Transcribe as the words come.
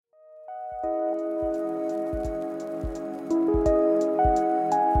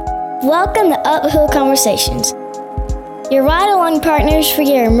Welcome to Uphill Conversations, your ride-along partners for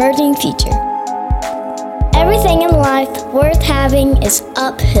your emerging future. Everything in life worth having is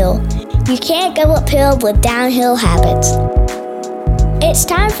uphill. You can't go uphill with downhill habits. It's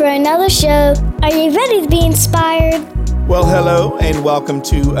time for another show. Are you ready to be inspired? Well, hello, and welcome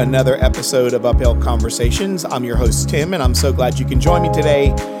to another episode of Uphill Conversations. I'm your host, Tim, and I'm so glad you can join me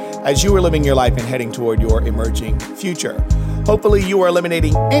today as you are living your life and heading toward your emerging future. Hopefully, you are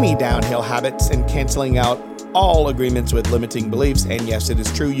eliminating any downhill habits and canceling out all agreements with limiting beliefs. And yes, it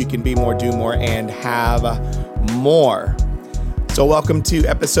is true, you can be more, do more, and have more. So welcome to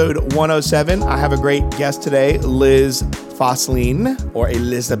episode 107. I have a great guest today, Liz Fosslien, or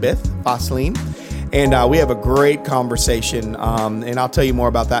Elizabeth Fosslien. And we have a great conversation, and I'll tell you more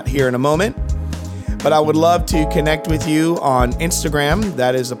about that here in a moment. But I would love to connect with you on Instagram.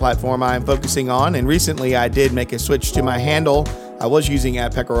 That is the platform I'm focusing on. And recently I did make a switch to my handle. I was using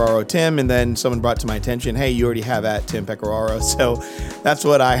 @Pecoraro_Tim, and then someone brought to my attention, hey, you already have @TimPecoraro. So that's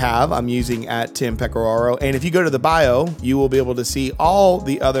what I have. I'm using @TimPecoraro. And if you go to the bio, you will be able to see all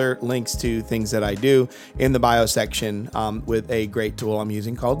the other links to things that I do in the bio section with a great tool I'm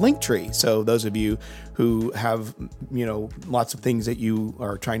using called Linktree. So those of you who have, lots of things that you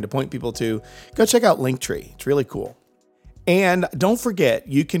are trying to point people to, go check out Linktree. It's really cool. And don't forget,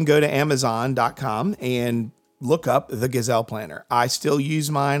 you can go to Amazon.com and look up the Gazelle Planner. I still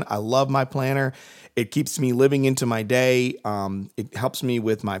use mine. I love my planner. It keeps me living into my day. It helps me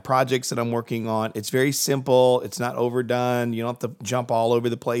with my projects that I'm working on. It's very simple. It's not overdone. You don't have to jump all over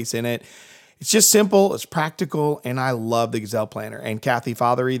the place in it. It's just simple. It's practical. And I love the Gazelle Planner. And Kathy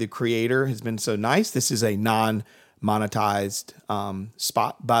Fothery, the creator, has been so nice. This is a non-monetized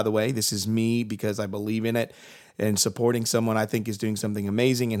spot, by the way. This is me because I believe in it. And supporting someone I think is doing something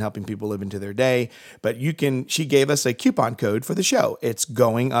amazing and helping people live into their day. But she gave us a coupon code for the show. It's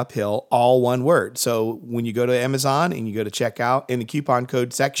Going Uphill, all one word. So when you go to Amazon and you go to checkout, in the coupon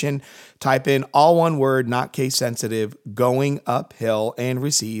code section, type in all one word, not case sensitive, Going Uphill, and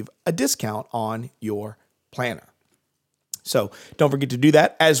receive a discount on your planner. So don't forget to do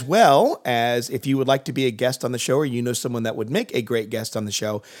that, as well as if you would like to be a guest on the show or you know someone that would make a great guest on the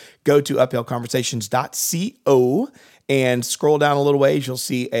show, go to uphillconversations.co and scroll down a little ways. You'll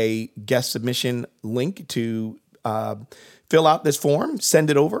see a guest submission link to fill out this form,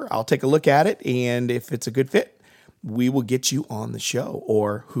 send it over. I'll take a look at it. And if it's a good fit, we will get you on the show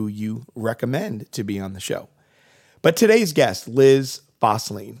or who you recommend to be on the show. But today's guest, Liz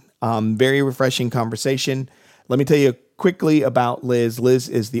Fosslien, very refreshing conversation. Let me tell you quickly about Liz. Liz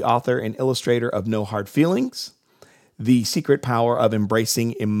is the author and illustrator of No Hard Feelings, The Secret Power of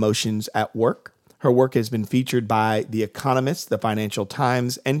Embracing Emotions at Work. Her work has been featured by The Economist, The Financial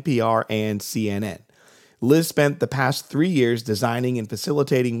Times, NPR, and CNN. Liz spent the past 3 years designing and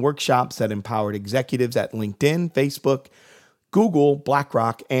facilitating workshops that empowered executives at LinkedIn, Facebook, Google,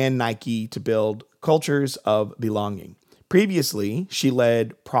 BlackRock, and Nike to build cultures of belonging. Previously, she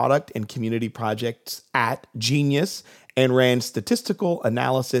led product and community projects at Genius and ran statistical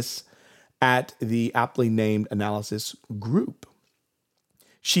analysis at the aptly named Analysis Group.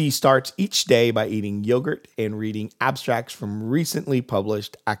 She starts each day by eating yogurt and reading abstracts from recently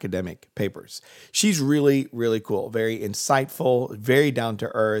published academic papers. She's really, really cool, very insightful, very down to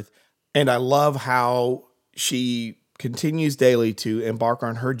earth. And I love how she continues daily to embark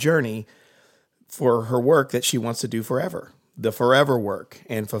on her journey for her work that she wants to do forever, the forever work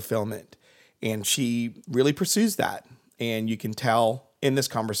and fulfillment. And she really pursues that. And you can tell in this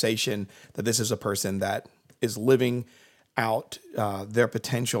conversation that this is a person that is living out their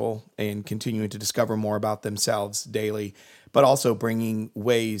potential and continuing to discover more about themselves daily, but also bringing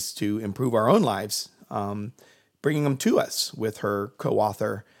ways to improve our own lives, bringing them to us with her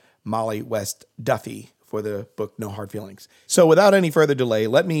co-author, Molly West Duffy, for the book No Hard Feelings. So without any further delay,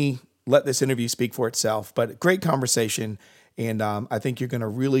 let this interview speak for itself, but great conversation. And I think you're going to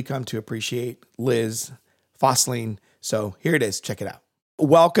really come to appreciate Liz Fosslien. So here it is. Check it out.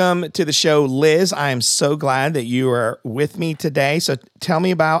 Welcome to the show, Liz. I am so glad that you are with me today. So tell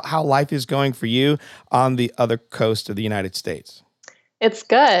me about how life is going for you on the other coast of the United States. It's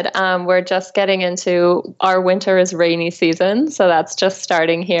good. We're just getting into our winter is rainy season. So that's just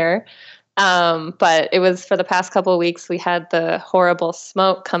starting here. But it was for the past couple of weeks, we had the horrible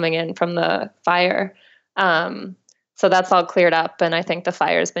smoke coming in from the fire. So that's all cleared up, and I think the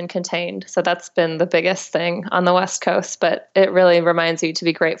fire's been contained. So that's been the biggest thing on the West Coast, but it really reminds you to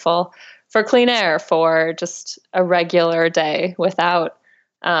be grateful for clean air, for just a regular day without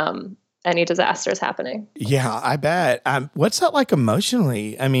any disasters happening. Yeah, I bet. What's that like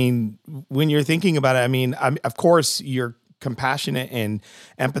emotionally? I mean, when you're thinking about it, of course, you're compassionate and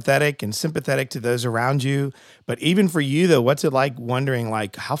empathetic and sympathetic to those around you. But even for you though, what's it like wondering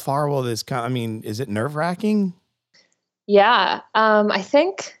like, how far will this come? I mean, is it nerve-wracking? Yeah. I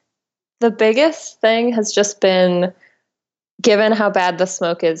think the biggest thing has just been, given how bad the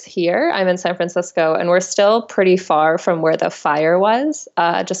smoke is here, I'm in San Francisco and we're still pretty far from where the fire was,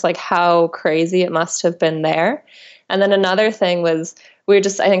 just like how crazy it must have been there. And then another thing was, I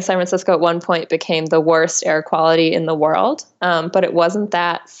think San Francisco at one point became the worst air quality in the world, but it wasn't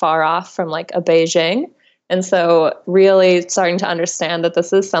that far off from like a Beijing. And so really starting to understand that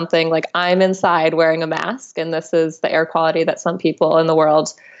this is something like I'm inside wearing a mask and this is the air quality that some people in the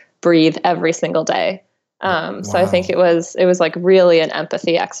world breathe every single day. So I think it was like really an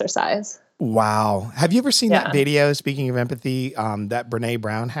empathy exercise. Wow. Have you ever seen that video, speaking of empathy, that Brene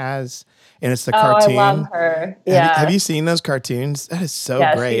Brown has? And it's the cartoon. I love her. Yeah. Have you seen those cartoons? That is so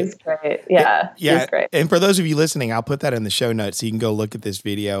great. She's great. Yeah. She's great. And for those of you listening, I'll put that in the show notes so you can go look at this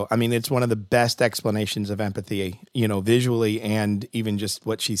video. I mean, it's one of the best explanations of empathy, visually, and even just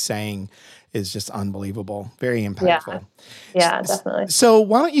what she's saying is just unbelievable. Very impactful. Yeah, definitely. So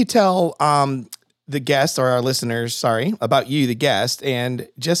why don't you tell the guest or our listeners, about you, the guest, and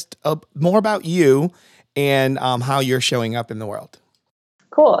just more about you and how you're showing up in the world.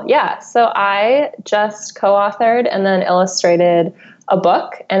 Cool. Yeah. So I just co-authored and then illustrated a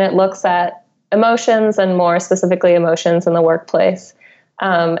book, and it looks at emotions and more specifically emotions in the workplace.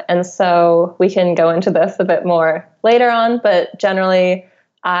 And so we can go into this a bit more later on, but generally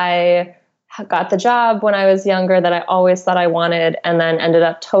I got the job when I was younger that I always thought I wanted, and then ended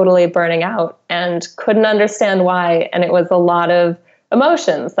up totally burning out and couldn't understand why. And it was a lot of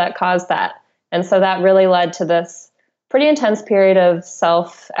emotions that caused that. And so that really led to this pretty intense period of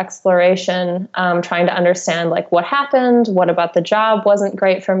self-exploration, trying to understand like what happened, what about the job wasn't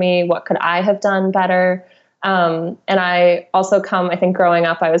great for me, what could I have done better. And I also I think growing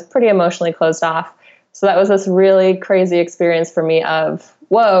up, I was pretty emotionally closed off. So that was this really crazy experience for me of,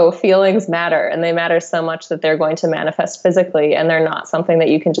 whoa, feelings matter, and they matter so much that they're going to manifest physically, and they're not something that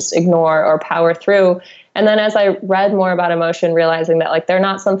you can just ignore or power through. And then as I read more about emotion, realizing that like they're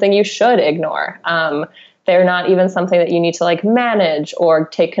not something you should ignore. They're not even something that you need to like manage or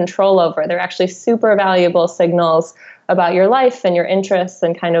take control over. They're actually super valuable signals about your life and your interests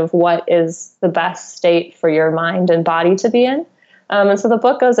and kind of what is the best state for your mind and body to be in. And so the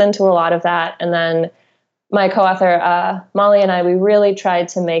book goes into a lot of that. And then my co-author, Molly, and I, we really tried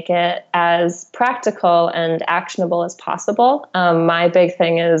to make it as practical and actionable as possible. My big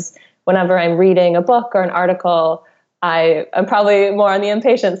thing is whenever I'm reading a book or an article, I'm probably more on the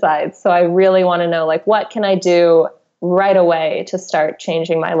impatient side. So I really want to know, like, what can I do right away to start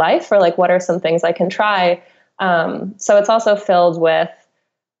changing my life? Or like, what are some things I can try? So it's also filled with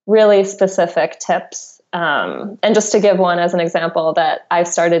really specific tips. And just to give one as an example that I've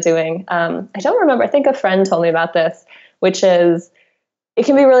started doing, I don't remember, I think a friend told me about this, which is it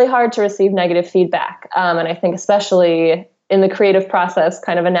can be really hard to receive negative feedback. And I think especially in the creative process,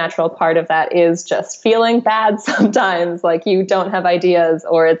 kind of a natural part of that is just feeling bad sometimes, like you don't have ideas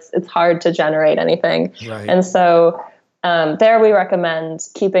or it's hard to generate anything. Right. And so there we recommend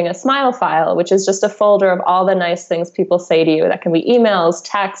keeping a smile file, which is just a folder of all the nice things people say to you. That can be emails,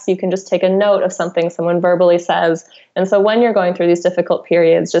 texts. You can just take a note of something someone verbally says. And so when you're going through these difficult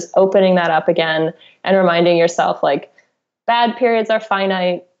periods, just opening that up again and reminding yourself, like, bad periods are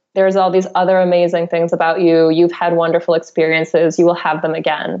finite. There's all these other amazing things about you. You've had wonderful experiences. You will have them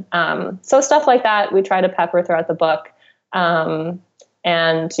again. So stuff like that, we try to pepper throughout the book.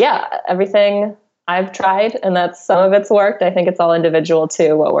 And yeah, everything I've tried, and that's some of it's worked. I think it's all individual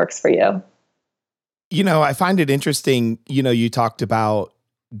too, what works for you. I find it interesting, you talked about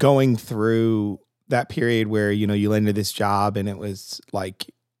going through that period where, you landed this job and it was like,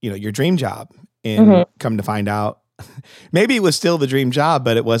 your dream job, and come to find out, maybe it was still the dream job,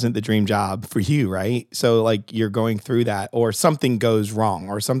 but it wasn't the dream job for you, right? So like you're going through that, or something goes wrong,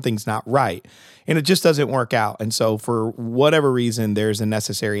 or something's not right, and it just doesn't work out. And so for whatever reason, there's a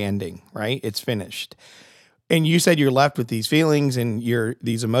necessary ending, right? It's finished. And you said you're left with these feelings and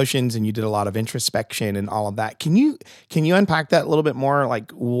these emotions, and you did a lot of introspection and all of that. Can you unpack that a little bit more? Like,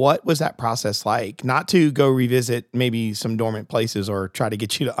 what was that process like? Not to go revisit maybe some dormant places or try to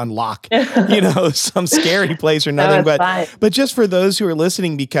get you to unlock, some scary place or nothing, but just for those who are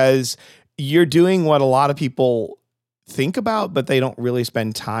listening, because you're doing what a lot of people think about, but they don't really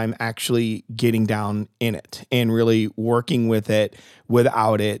spend time actually getting down in it and really working with it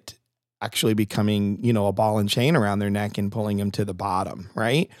without it actually becoming, a ball and chain around their neck and pulling them to the bottom,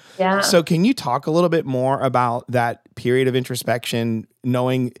 right? Yeah. So can you talk a little bit more about that period of introspection,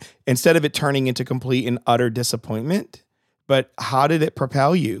 knowing instead of it turning into complete and utter disappointment, but how did it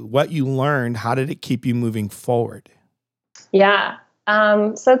propel you? What you learned, how did it keep you moving forward? Yeah.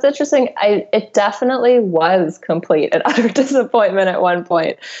 So it's interesting. It definitely was complete and utter disappointment at one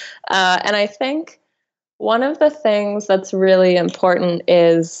point. And I think one of the things that's really important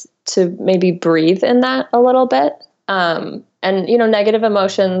is to maybe breathe in that a little bit. And, negative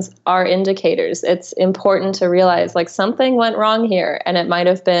emotions are indicators. It's important to realize like something went wrong here, and it might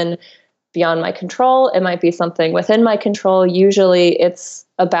have been beyond my control. It might be something within my control. Usually it's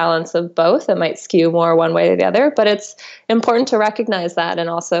a balance of both. It might skew more one way or the other, but it's important to recognize that and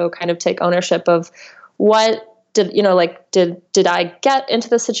also kind of take ownership of what did I get into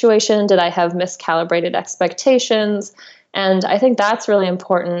the situation? Did I have miscalibrated expectations? And I think that's really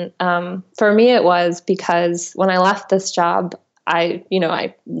important. For me, it was because when I left this job, I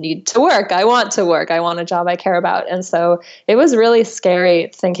need to work. I want to work. I want a job I care about. And so it was really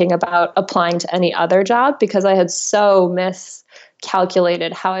scary thinking about applying to any other job because I had so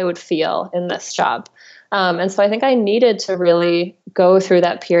miscalculated how I would feel in this job. And so I think I needed to really go through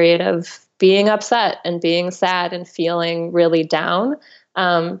that period of being upset and being sad and feeling really down.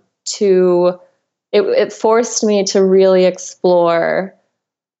 It forced me to really explore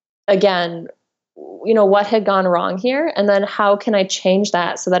again, what had gone wrong here, and then how can I change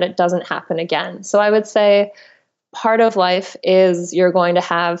that so that it doesn't happen again. So I would say part of life is you're going to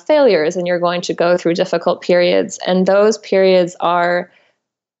have failures and you're going to go through difficult periods, and those periods are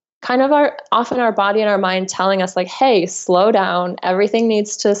kind of often our body and our mind telling us like, hey, slow down. Everything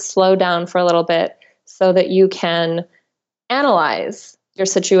needs to slow down for a little bit so that you can analyze your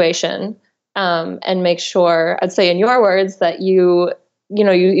situation. And make sure, I'd say in your words, that you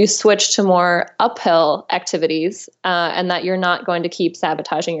switch to more uphill activities and that you're not going to keep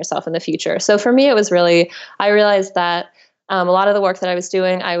sabotaging yourself in the future. So for me, it was really, I realized that a lot of the work that I was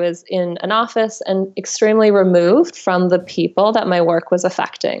doing, I was in an office and extremely removed from the people that my work was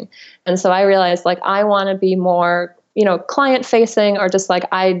affecting. And so I realized like, I want to be more, client facing, or just like,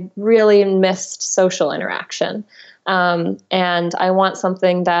 I really missed social interaction. And I want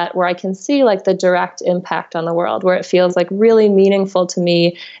something where I can see like the direct impact on the world, where it feels like really meaningful to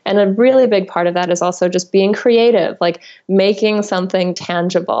me. And a really big part of that is also just being creative, like making something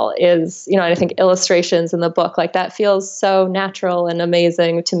tangible is, and I think illustrations in the book, like that feels so natural and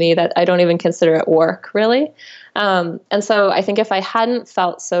amazing to me that I don't even consider it work really. And so I think if I hadn't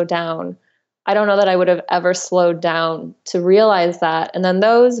felt so down, I don't know that I would have ever slowed down to realize that. And then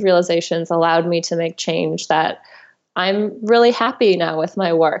those realizations allowed me to make change that I'm really happy now with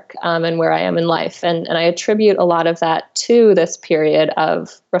my work and where I am in life. And I attribute a lot of that to this period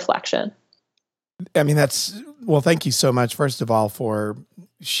of reflection. I mean, thank you so much, first of all, for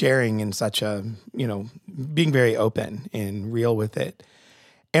sharing in such a, being very open and real with it.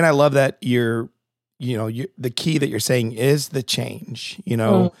 And I love that the key that you're saying is the change,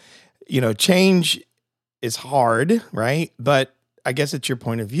 change is hard, right? But I guess it's your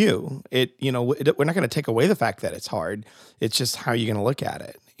point of view. We're not going to take away the fact that it's hard. It's just how you're going to look at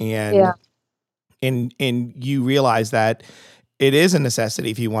it. And you realize that it is a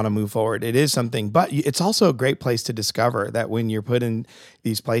necessity if you want to move forward. It is something, but it's also a great place to discover that when you're put in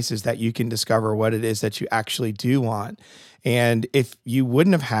these places that you can discover what it is that you actually do want. And if you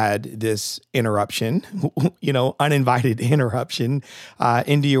wouldn't have had this interruption, uninvited interruption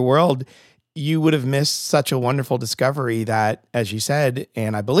into your world, you would have missed such a wonderful discovery that, as you said,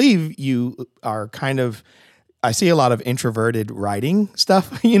 and I believe you are I see a lot of introverted writing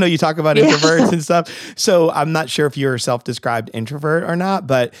stuff. You talk about introverts and stuff. So I'm not sure if you're a self-described introvert or not,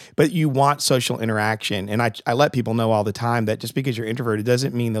 but you want social interaction. And I let people know all the time that just because you're introverted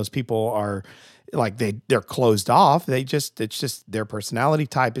doesn't mean those people are like they're closed off. It's just their personality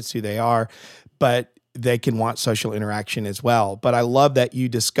type. It's who they are, but they can want social interaction as well. But I love that you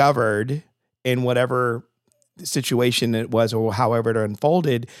discovered, in whatever situation it was or however it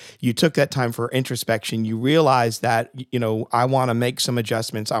unfolded, you took that time for introspection. You realized that, I want to make some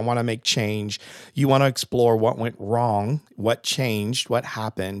adjustments. I want to make change. You want to explore what went wrong, what changed, what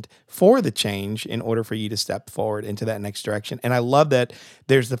happened for the change in order for you to step forward into that next direction. And I love that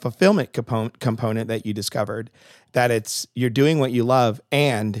there's the fulfillment component that you discovered, that you're doing what you love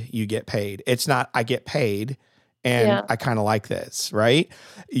and you get paid. It's not, I get paid and I kind of like this, right?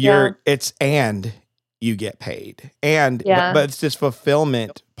 It's and you get paid. And but it's this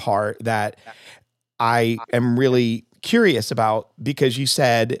fulfillment part that I am really curious about, because you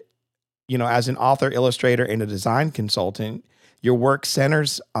said, as an author, illustrator, and a design consultant, your work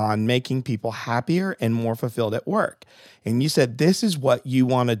centers on making people happier and more fulfilled at work. And you said this is what you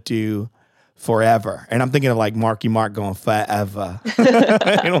want to do forever. And I'm thinking of like Marky Mark going forever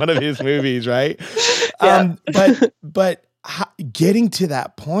in one of his movies, right? Yeah. But getting to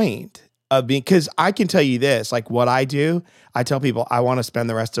that point of being, because I can tell you this, like what I do, I tell people I want to spend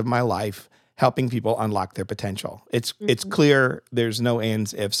the rest of my life helping people unlock their potential. It's clear. There's no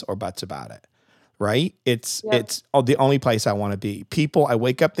ands, ifs, or buts about it. Right? It's the only place I want to be. People, I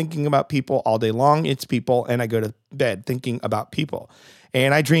wake up thinking about people all day long. It's people. And I go to bed thinking about people.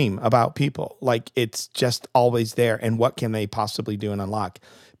 And I dream about people. Like it's just always there. And what can they possibly do and unlock?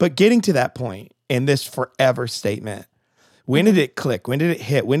 But getting to that point and this forever statement, when did it click? When did it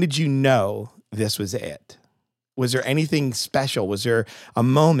hit? When did you know this was it? Was there anything special? Was there a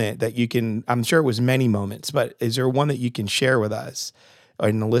moment that you can, I'm sure it was many moments, but is there one that you can share with us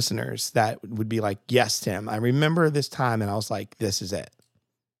and the listeners that would be like, yes, Tim, I remember this time and I was like, this is it?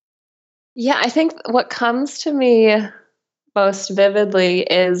 Yeah, I think what comes to me most vividly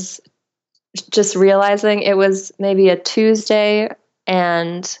is just realizing it was maybe a Tuesday.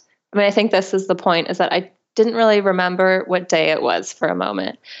 And I mean, I think this is the point, is that I didn't really remember what day it was for a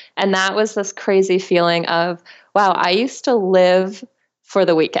moment. And that was this crazy feeling of, wow, I used to live for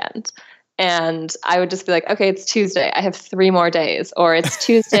the weekend. And I would just be like, okay, it's Tuesday. I have 3 more days. Or it's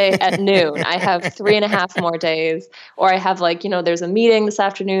Tuesday at noon. I have 3.5 more days. Or I have there's a meeting this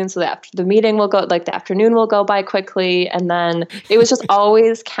afternoon. So the meeting will go, the afternoon will go by quickly. And then it was just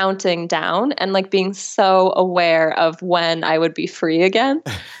always counting down and being so aware of when I would be free again.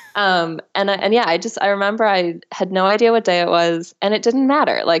 I remember I had no idea what day it was, and it didn't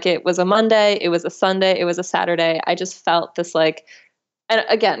matter. It was a Monday, it was a Sunday, it was a Saturday. I just felt this and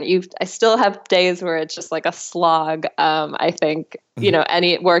again, I still have days where it's just a slog. I think,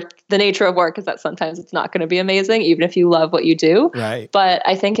 any work, the nature of work is that sometimes it's not going to be amazing, even if you love what you do. Right. But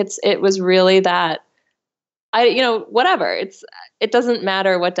I think it was really that whatever. It doesn't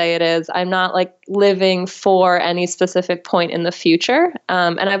matter what day it is. I'm not living for any specific point in the future.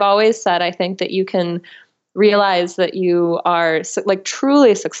 And I've always said, I think that you can realize that you are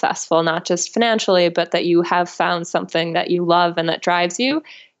truly successful, not just financially, but that you have found something that you love and that drives you.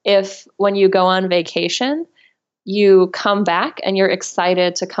 If when you go on vacation, you come back and you're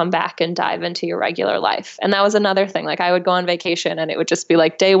excited to come back and dive into your regular life. And that was another thing. I would go on vacation and it would just be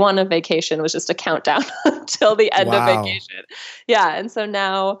day 1 of vacation was just a countdown until the end of vacation. Yeah. And so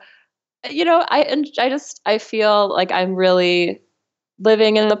now, I feel like I'm really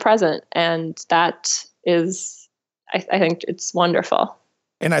living in the present, and that is, I think it's wonderful.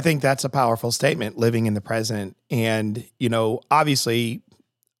 And I think that's a powerful statement, living in the present. And, obviously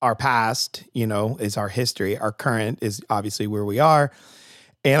our past, is our history. Our current is obviously where we are.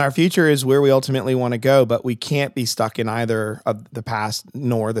 And our future is where we ultimately want to go. But we can't be stuck in either of the past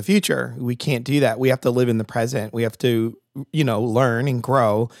nor the future. We can't do that. We have to live in the present. We have to, learn and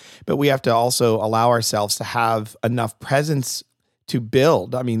grow. But we have to also allow ourselves to have enough presence to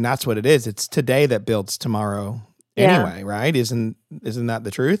build. I mean, that's what it is. It's today that builds tomorrow anyway, right? Isn't that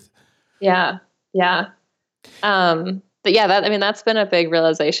the truth? Yeah. Yeah. But yeah, that's been a big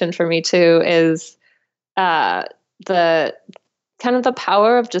realization for me too, is the kind of the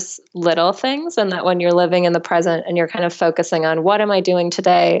power of just little things. And that when you're living in the present and you're kind of focusing on what am I doing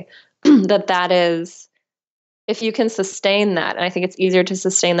today, that is, if you can sustain that. And I think it's easier to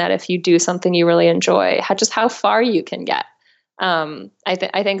sustain that if you do something you really enjoy, just how far you can get.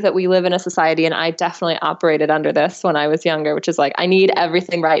 I think that we live in a society, and I definitely operated under this when I was younger, which is I need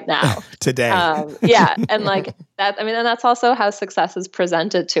everything right now. Today. Yeah. And that, and that's also how success is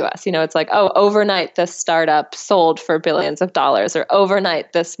presented to us. It's overnight, this startup sold for billions of dollars, or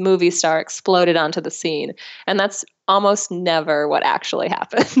overnight, this movie star exploded onto the scene. And that's almost never what actually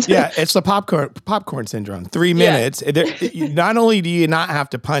happened. Yeah. It's the popcorn syndrome. 3 minutes. Yeah. Not only do you not have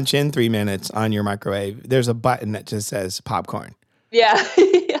to punch in 3 minutes on your microwave, there's a button that just says popcorn. Yeah.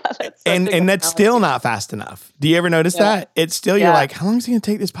 Yeah, and that's still not fast enough. Do you ever notice that? It's still, you're like, how long is it going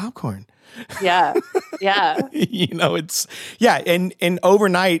to take this popcorn? Yeah. Yeah. And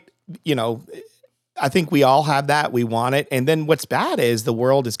overnight, I think we all have that. We want it. And then what's bad is the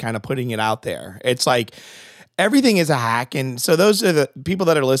world is kind of putting it out there. It's everything is a hack. And so those are the people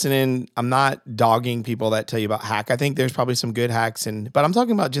that are listening. I'm not dogging people that tell you about hack. I think there's probably some good hacks, but I'm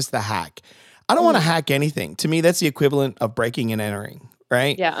talking about just the hack. I don't want to hack anything. To me, that's the equivalent of breaking and entering,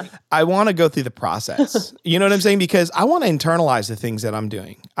 right? Yeah. I want to go through the process. You know what I'm saying? Because I want to internalize the things that I'm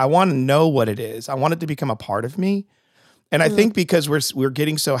doing. I want to know what it is. I want it to become a part of me. And I think because we're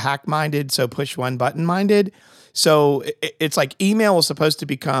getting so hack-minded, so push one button minded. So it's email was supposed to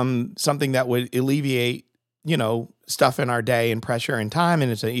become something that would alleviate, stuff in our day and pressure and time. And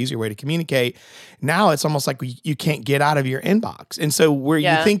it's an easier way to communicate. Now it's almost you can't get out of your inbox. And so where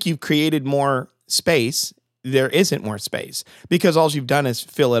you think you've created more space, there isn't more space because all you've done is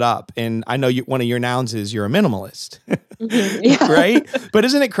fill it up. And I know one of your nouns is you're a minimalist. Yeah. Right? But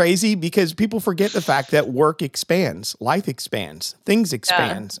isn't it crazy? Because people forget the fact that work expands, life expands, things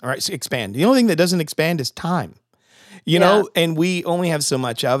expand, all right, expand. The only thing that doesn't expand is time. You know, and we only have so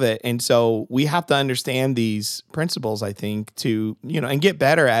much of it. And so we have to understand these principles, I think, to, and get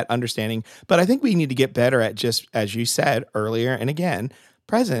better at understanding. But I think we need to get better at, just as you said earlier, and again,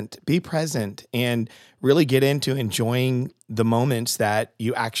 be present and really get into enjoying the moments that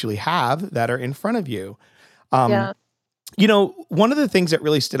you actually have that are in front of you. One of the things that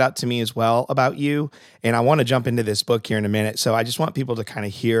really stood out to me as well about you, and I want to jump into this book here in a minute. So I just want people to kind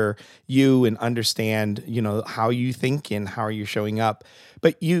of hear you and understand, how you think and how you're showing up.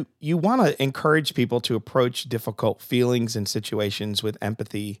 But you want to encourage people to approach difficult feelings and situations with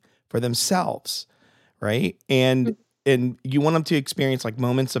empathy for themselves, right? And you want them to experience like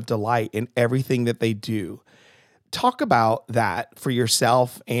moments of delight in everything that they do. Talk about that for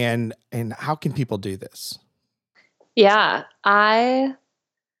yourself and how can people do this? Yeah, like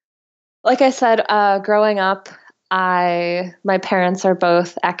I said, growing up, my parents are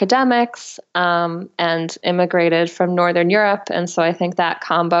both academics, and immigrated from Northern Europe. And so I think that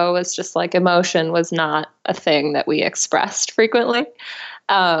combo was just like emotion was not a thing that we expressed frequently.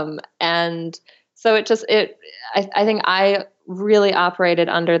 And so I think I really operated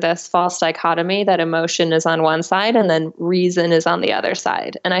under this false dichotomy that emotion is on one side and then reason is on the other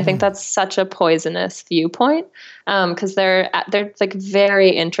side. And I think that's such a poisonous viewpoint, because they're like very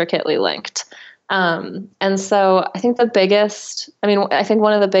intricately linked. And so I think one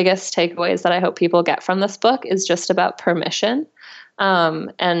of the biggest takeaways that I hope people get from this book is just about permission.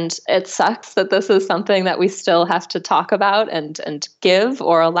 And it sucks that this is something that we still have to talk about and give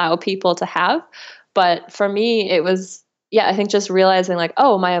or allow people to have. But for me, it was, I think just realizing like,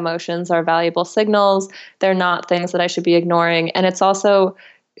 oh, my emotions are valuable signals. They're not things that I should be ignoring. And it's also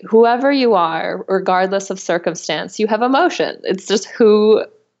whoever you are, regardless of circumstance, you have emotion. It's just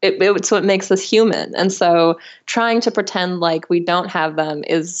it's what makes us human. And so trying to pretend like we don't have them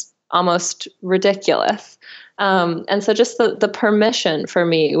is almost ridiculous. And so just the permission for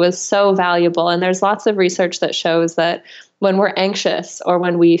me was so valuable. And there's lots of research that shows that when we're anxious or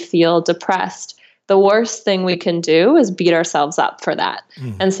when we feel depressed, the worst thing we can do is beat ourselves up for that.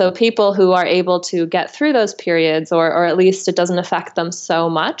 And so people who are able to get through those periods, or at least it doesn't affect them so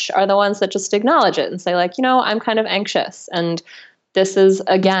much, are the ones that just acknowledge it and say like, I'm kind of anxious. And this is,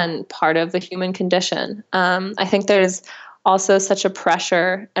 again, part of the human condition. I think there's also such a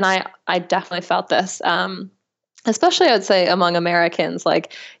pressure, and I definitely felt this, especially I would say among Americans,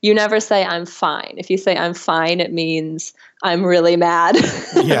 like you never say I'm fine. If you say I'm fine, it means I'm really mad.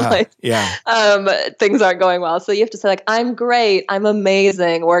 Things aren't going well. So you have to say like, I'm great. I'm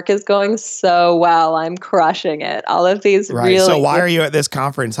amazing. Work is going so well. I'm crushing it. All of these really. So why are you at this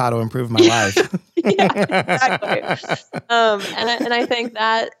conference? How to improve my life? Exactly. And I think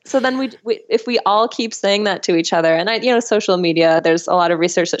that, so then we if we all keep saying that to each other, and social media, there's a lot of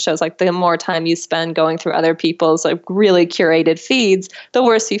research that shows like the more time you spend going through other people's like really curated feeds, the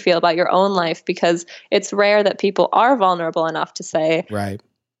worse you feel about your own life, because it's rare that people are vulnerable enough to say, right.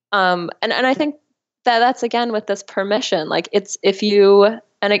 And I think that's again with this permission, like it's, if you,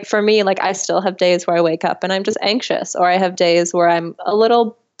 and for me, like I still have days where I wake up and I'm just anxious, or I have days where I'm a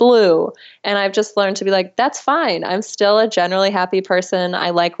little blue, and I've just learned to be like, that's fine. I'm still a generally happy person.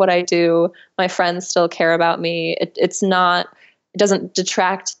 I like what I do. My friends still care about me. It doesn't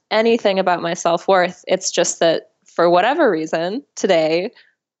detract anything about my self-worth. It's just that for whatever reason today,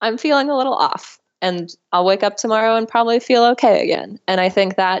 I'm feeling a little off, and I'll wake up tomorrow and probably feel okay again. And I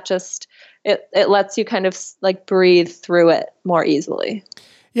think that just, it lets you kind of like breathe through it more easily.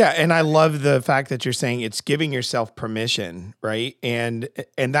 Yeah, and I love the fact that you're saying it's giving yourself permission, right? And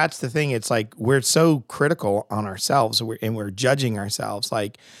that's the thing. It's like we're so critical on ourselves, and we're judging ourselves.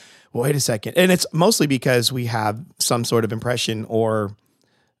 Like, wait a second, and it's mostly because we have some sort of impression or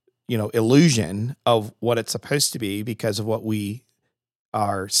illusion of what it's supposed to be because of what we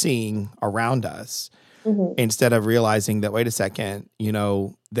are seeing around us. Instead of realizing that, wait a second,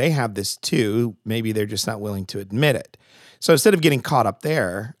 they have this too. Maybe they're just not willing to admit it. So instead of getting caught up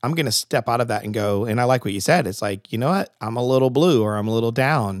there, I'm going to step out of that and go, and I like what you said. It's like, you know what? I'm a little blue or I'm a little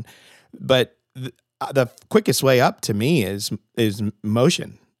down. But the quickest way up to me is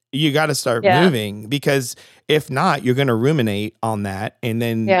motion. You got to start moving, because if not, you're going to ruminate on that. And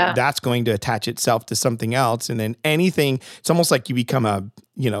then that's going to attach itself to something else. And then it's almost like you become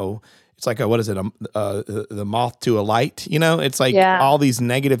it's like the moth to a light, it's like all these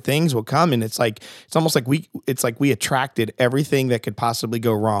negative things will come, and it's almost like we attracted everything that could possibly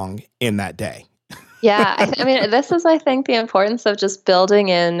go wrong in that day. Yeah. I mean, this is, I think, the importance of just building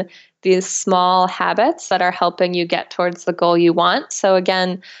in these small habits that are helping you get towards the goal you want. So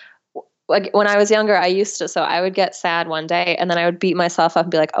again, like when I was younger, so I would get sad one day and then I would beat myself up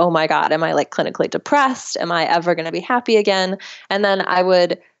and be like, oh my God, am I like clinically depressed? Am I ever going to be happy again? And then I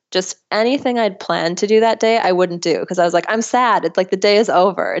would just anything I'd planned to do that day, I wouldn't do because I was like, I'm sad. It's like the day is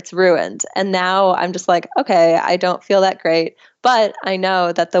over. It's ruined. And now I'm just like, okay, I don't feel that great. But I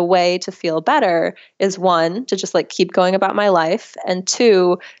know that the way to feel better is one, to just like keep going about my life. And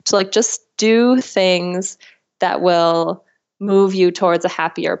two, to like just do things that will move you towards a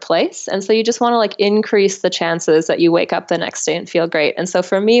happier place. And so you just want to like increase the chances that you wake up the next day and feel great. And so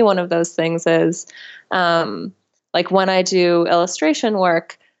for me, one of those things is like when I do illustration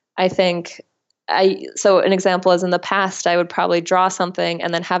work, I think so an example is in the past, I would probably draw something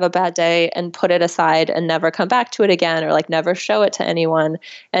and then have a bad day and put it aside and never come back to it again or like never show it to anyone.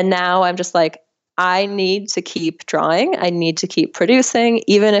 And now I'm just like, I need to keep drawing. I need to keep producing,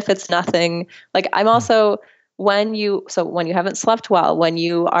 even if it's nothing. Like I'm also, when you haven't slept well, when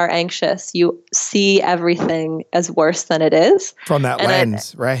you are anxious, you see everything as worse than it is. From that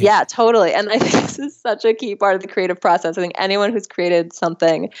lens, right? Yeah, totally. And I think this is such a key part of the creative process. I think anyone who's created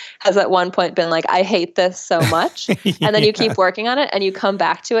something has at one point been like, I hate this so much. And then you keep working on it and you come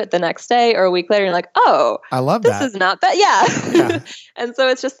back to it the next day or a week later and you're like, oh, I love this that. is not bad. Yeah. And so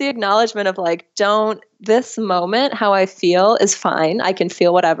it's just the acknowledgement of like, this moment, how I feel is fine. I can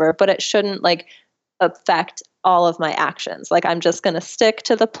feel whatever, but it shouldn't like affect all of my actions. Like I'm just going to stick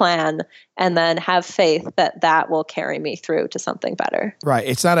to the plan and then have faith that that will carry me through to something better. Right.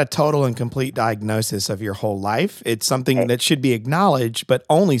 It's not a total and complete diagnosis of your whole life. It's something that should be acknowledged, but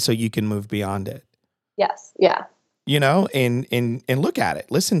only so you can move beyond it. Yes. Yeah. You know, and look at it,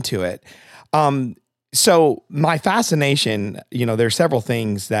 listen to it. So my fascination, you know, there's several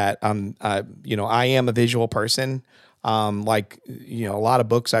things that, you know, I am a visual person. Like, you know, a lot of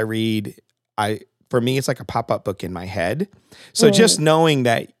books I read, for me, it's like a pop-up book in my head. So just knowing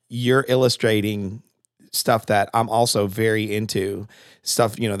that you're illustrating stuff that I'm also very into,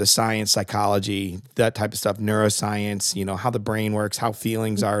 stuff, you know, the science, psychology, that type of stuff, neuroscience, you know, how the brain works, how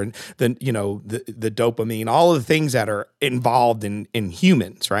feelings are, and then, you know, the dopamine, all of the things that are involved in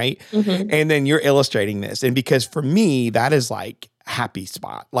humans, right? Mm-hmm. And then you're illustrating this. And because for me, that is like happy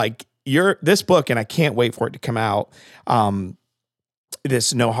spot. Like this book, and I can't wait for it to come out,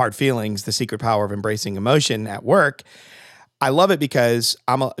 this No Hard Feelings, The Secret Power of Embracing Emotion at Work. I love it because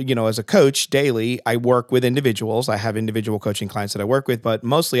as a coach daily, I work with individuals. I have individual coaching clients that I work with, but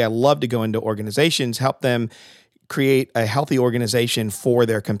mostly I love to go into organizations, help them create a healthy organization for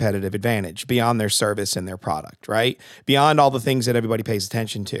their competitive advantage beyond their service and their product, right? Beyond all the things that everybody pays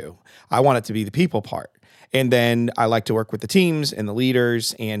attention to. I want it to be the people part. And then I like to work with the teams and the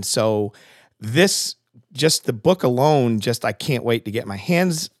leaders. And so just the book alone, I can't wait to get my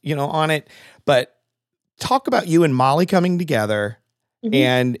hands, on it. But talk about you and Molly coming together.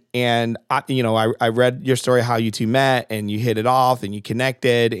 Mm-hmm. And I read your story, how you two met and you hit it off and you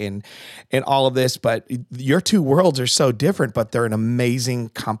connected and all of this, but your two worlds are so different, but they're an amazing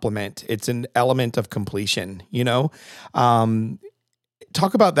complement. It's an element of completion,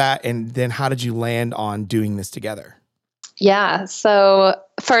 talk about that. And then how did you land on doing this together? Yeah. So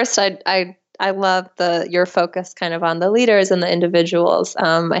first I love your focus kind of on the leaders and the individuals.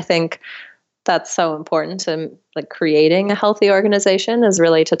 I think that's so important to like creating a healthy organization is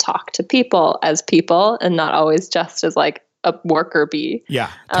really to talk to people as people and not always just as like a worker bee.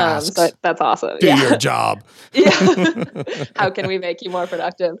 Yeah. Tasks. So that's awesome. Do your job. Yeah. How can we make you more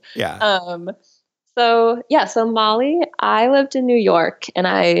productive? Yeah. So Molly, I lived in New York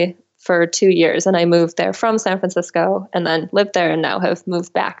for 2 years, and I moved there from San Francisco and then lived there and now have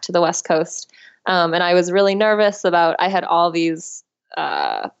moved back to the West Coast. And I was really nervous I had all these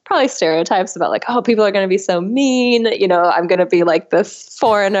probably stereotypes about like, oh, people are going to be so mean, I'm going to be like this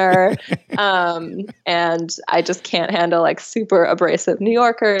foreigner. And I just can't handle like super abrasive New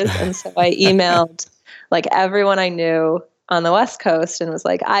Yorkers. And so I emailed like everyone I knew on the West Coast and was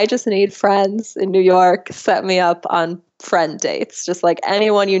like, I just need friends in New York. Set me up on friend dates. Just like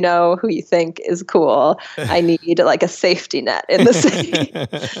anyone who you think is cool. I need like a safety net in the city.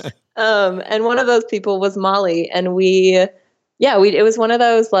 And one of those people was Molly. And it was one of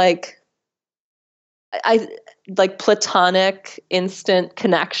those like, like platonic instant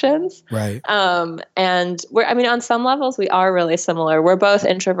connections. Right. And on some levels we are really similar. We're both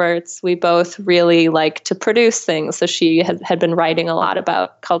introverts. We both really like to produce things. So she had been writing a lot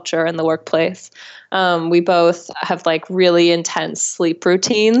about culture in the workplace. We both have like really intense sleep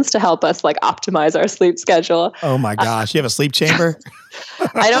routines to help us like optimize our sleep schedule. Oh my gosh. You have a sleep chamber?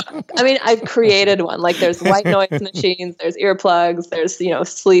 I've created one. Like there's white noise machines, there's earplugs, there's,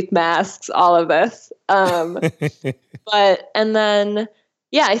 sleep masks, all of this. I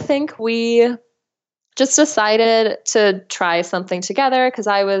think we just decided to try something together because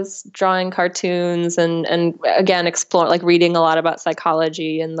I was drawing cartoons and again, explore, like reading a lot about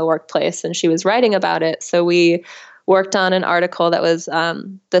psychology in the workplace, and she was writing about it. So we worked on an article that was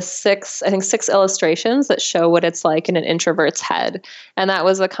six illustrations that show what it's like in an introvert's head. And that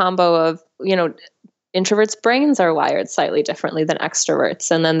was a combo of, introverts' brains are wired slightly differently than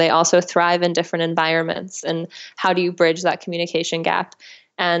extroverts. And then they also thrive in different environments. And how do you bridge that communication gap?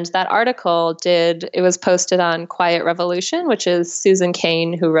 And that article was posted on Quiet Revolution, which is Susan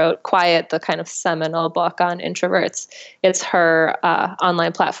Cain, who wrote Quiet, the kind of seminal book on introverts. It's her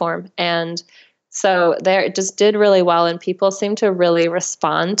online platform. And so there, it just did really well, and people seem to really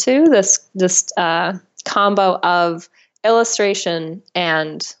respond to this combo of illustration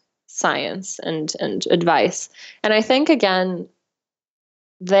and science and advice. And I think again,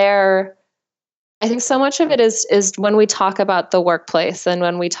 I think so much of it is when we talk about the workplace and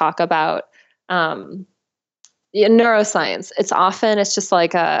when we talk about neuroscience. It's just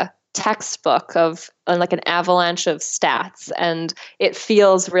like a textbook of like an avalanche of stats, and it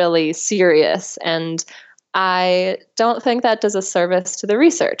feels really serious. And I don't think that does a service to the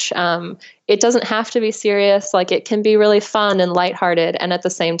research. It doesn't have to be serious. Like it can be really fun and lighthearted, and at the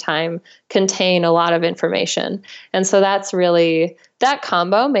same time contain a lot of information. And so that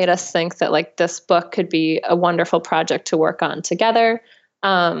combo made us think that like this book could be a wonderful project to work on together.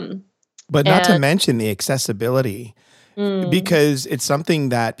 But not to mention the accessibility. Because it's something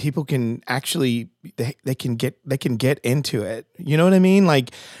that people can actually they can get into it. You know what I mean? Like,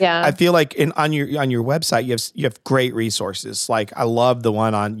 yeah. I feel like on your website you have great resources. Like I love the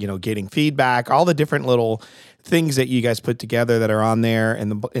one on getting feedback, all the different little things that you guys put together that are on there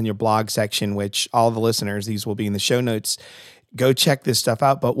in your blog section. Which all the listeners, these will be in the show notes. Go check this stuff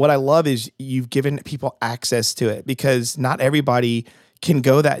out. But what I love is you've given people access to it, because not everybody can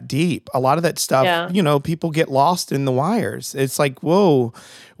go that deep. A lot of that stuff, people get lost in the wires. It's like, whoa,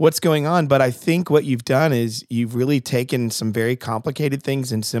 what's going on? But I think what you've done is you've really taken some very complicated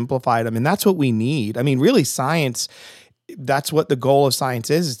things and simplified them. And that's what we need. I mean, really science, that's what the goal of science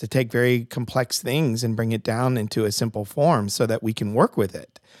is to take very complex things and bring it down into a simple form so that we can work with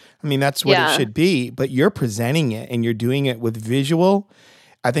it. I mean, that's what it should be, but you're presenting it and you're doing it with visual.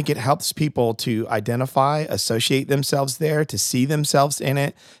 I think it helps people to identify, associate themselves there, to see themselves in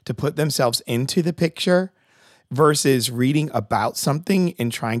it, to put themselves into the picture versus reading about something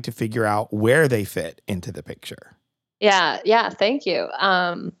and trying to figure out where they fit into the picture. Yeah. Thank you.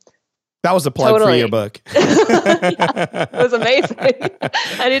 That was a plug for your book. It was amazing.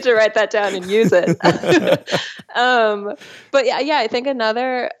 I need to write that down and use it. But I think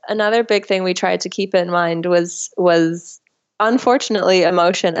another big thing we tried to keep in mind was unfortunately,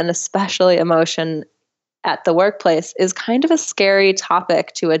 emotion, and especially emotion at the workplace, is kind of a scary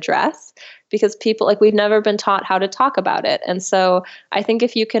topic to address because people, we've never been taught how to talk about it. And so I think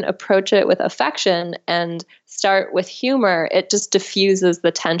if you can approach it with affection and start with humor, it just diffuses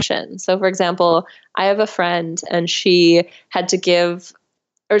the tension. So for example, I have a friend, and she had to give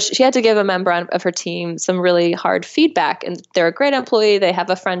a member of her team some really hard feedback, and they're a great employee. They have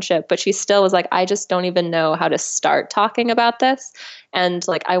a friendship, but she still was like, I just don't even know how to start talking about this. And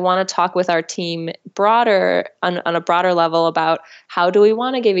I want to talk with our team broader on a broader level about how do we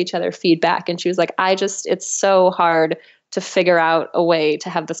want to give each other feedback. And she was like, it's so hard to figure out a way to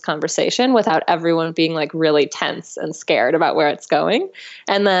have this conversation without everyone being really tense and scared about where it's going.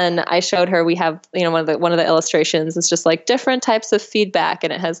 And then I showed her, we have, one of the illustrations is just different types of feedback.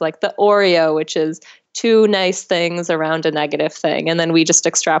 And it has the Oreo, which is two nice things around a negative thing. And then we just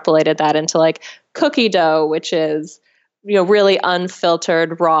extrapolated that into cookie dough, which is, really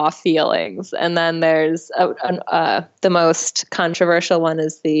unfiltered raw feelings. And then there's the most controversial one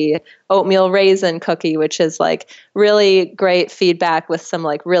is the oatmeal raisin cookie, which is really great feedback with some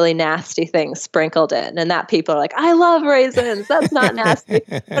really nasty things sprinkled in. And that people are like, I love raisins. That's not nasty.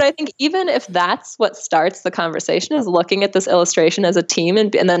 But I think even if that's what starts the conversation, is looking at this illustration as a team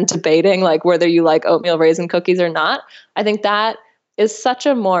and then debating whether you like oatmeal raisin cookies or not, I think that is such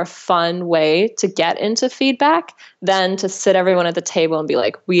a more fun way to get into feedback than to sit everyone at the table and be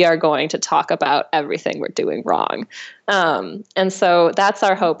like, we are going to talk about everything we're doing wrong. And so that's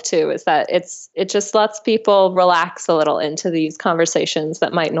our hope too, is that it just lets people relax a little into these conversations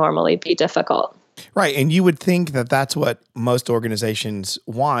that might normally be difficult. Right. And you would think that that's what most organizations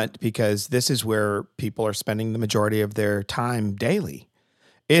want, because this is where people are spending the majority of their time daily,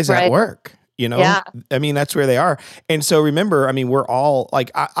 is Right. at work. Yeah. I mean, that's where they are. And so remember, I mean, we're all like,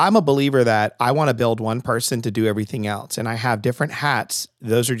 I'm a believer that I want to build one person to do everything else. And I have different hats.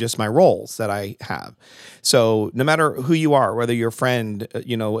 Those are just my roles that I have. So no matter who you are, whether you're a friend,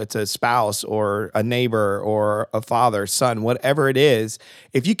 it's a spouse or a neighbor or a father, son, whatever it is,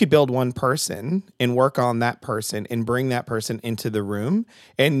 if you could build one person and work on that person and bring that person into the room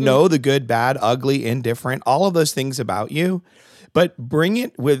and know the good, bad, ugly, indifferent, all of those things about you, but bring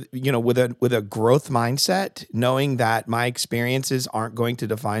it with a growth mindset, knowing that my experiences aren't going to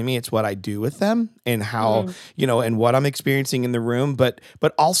define me. It's what I do with them and how, and what I'm experiencing in the room, but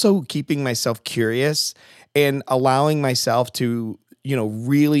also keeping myself curious and allowing myself to,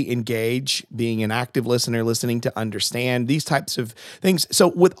 really engage, being an active listener, listening to understand these types of things. So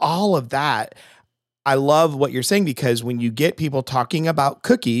with all of that, I love what you're saying, because when you get people talking about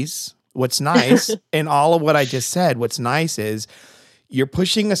cookies, what's nice, and all of what I just said, what's nice is you're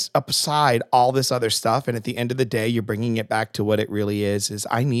pushing us aside all this other stuff. And at the end of the day, you're bringing it back to what it really is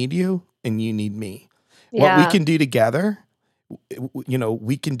I need you and you need me. Yeah. What we can do together,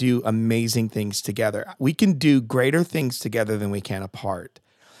 we can do amazing things together. We can do greater things together than we can apart.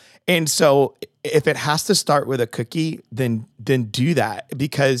 And so if it has to start with a cookie, then do that,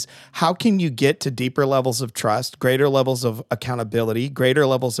 because how can you get to deeper levels of trust, greater levels of accountability, greater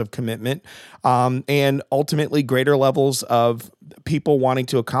levels of commitment, and ultimately greater levels of people wanting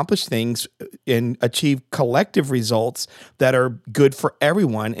to accomplish things and achieve collective results that are good for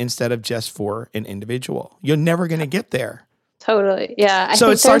everyone instead of just for an individual? You're never going to get there. Totally. Yeah.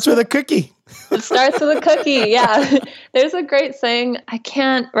 So it starts with a cookie. It starts with a cookie. Yeah. There's a great saying. I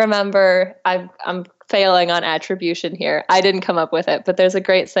can't remember. I'm failing on attribution here. I didn't come up with it, but there's a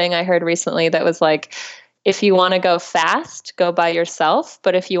great saying I heard recently that was like, if you want to go fast, go by yourself.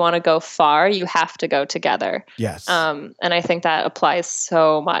 But if you want to go far, you have to go together. Yes. And I think that applies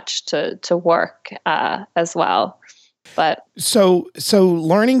so much to work as well. But so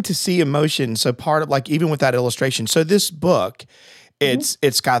learning to see emotion. So part of, like, even with that illustration, so this book,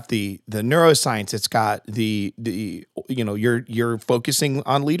 it's got the neuroscience, it's got the you're focusing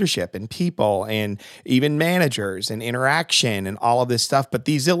on leadership and people and even managers and interaction and all of this stuff. But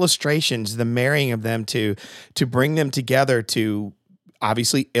these illustrations, the marrying of them to bring them together to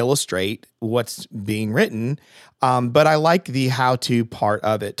obviously illustrate what's being written. But I like the how-to part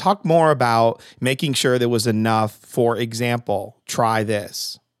of it. Talk more about making sure there was enough. For example, try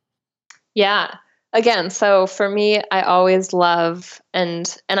this. Yeah. Again, so for me, I always love,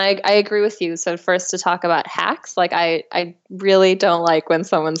 and I agree with you. So first, to talk about hacks, like I really don't like when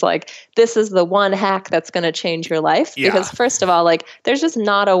someone's like, this is the one hack that's going to change your life. Yeah. Because first of all, like, there's just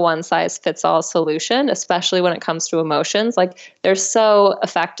not a one size fits all solution, especially when it comes to emotions. Like, they're so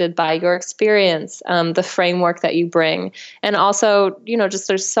affected by your experience, the framework that you bring. And also, just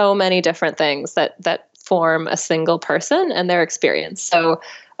there's so many different things that form a single person and their experience. So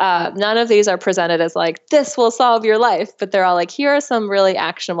none of these are presented as like, this will solve your life, but they're all like, here are some really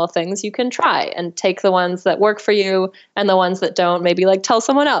actionable things you can try, and take the ones that work for you, and the ones that don't, maybe like tell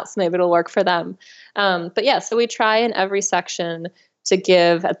someone else, maybe it'll work for them. But yeah, so we try in every section to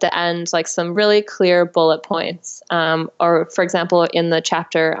give at the end like some really clear bullet points. Or for example, in the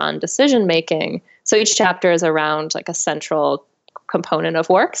chapter on decision making, so each chapter is around like a central component of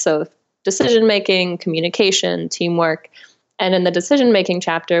work. So decision making, communication, teamwork. And in the decision-making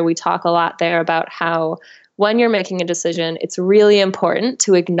chapter, we talk a lot there about how when you're making a decision, it's really important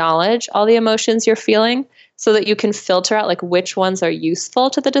to acknowledge all the emotions you're feeling so that you can filter out like which ones are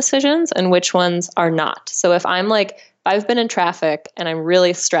useful to the decisions and which ones are not. So if I've been in traffic and I'm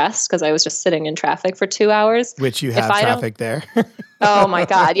really stressed because I was just sitting in traffic for 2 hours. Which you have traffic there. Oh my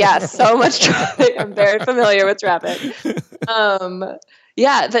God. Yeah. So much traffic. I'm very familiar with traffic.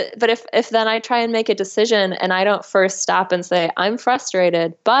 Yeah, but if then I try and make a decision and I don't first stop and say, I'm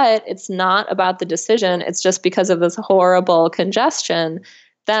frustrated, but it's not about the decision, it's just because of this horrible congestion,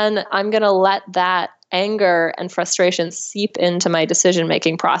 then I'm going to let that anger and frustration seep into my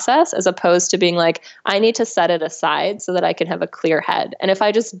decision-making process, as opposed to being like, I need to set it aside so that I can have a clear head. And if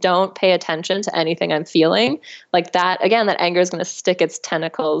I just don't pay attention to anything I'm feeling, like that, again, that anger is going to stick its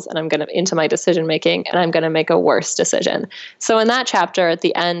tentacles and I'm going to into my decision-making, and I'm going to make a worse decision. So in that chapter at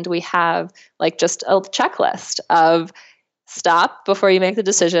the end, we have like just a checklist of stop before you make the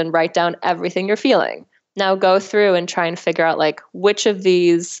decision, write down everything you're feeling. Now go through and try and figure out like which of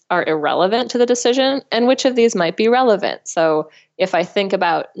these are irrelevant to the decision and which of these might be relevant. So if I think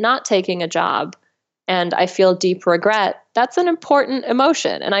about not taking a job and I feel deep regret, that's an important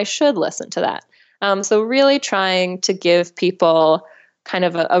emotion and I should listen to that. So really trying to give people kind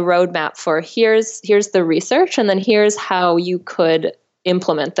of a roadmap for here's the research, and then here's how you could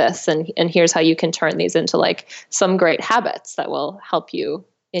implement this, and here's how you can turn these into like some great habits that will help you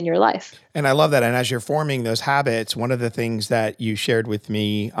in your life. And I love that. And as you're forming those habits, one of the things that you shared with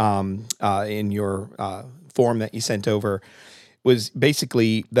me in your form that you sent over was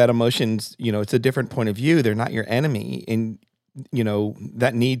basically that emotions, it's a different point of view. They're not your enemy, and,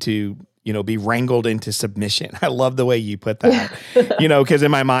 that need to, be wrangled into submission. I love the way you put that, because in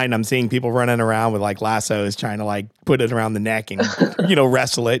my mind, I'm seeing people running around with like lassos trying to like put it around the neck and,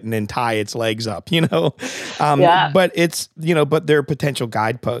 wrestle it and then tie its legs up, but it's, but they're potential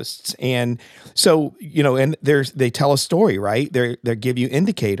guideposts. And so, and they tell a story, right? They give you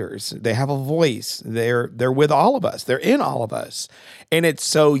indicators. They have a voice. They're with all of us. They're in all of us. And it's,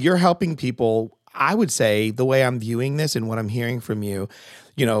 so you're helping people. I would say the way I'm viewing this and what I'm hearing from you,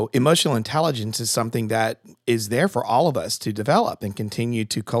 emotional intelligence is something that is there for all of us to develop and continue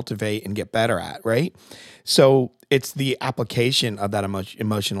to cultivate and get better at, right? So it's the application of that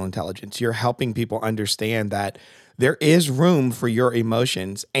emotional intelligence. You're helping people understand that there is room for your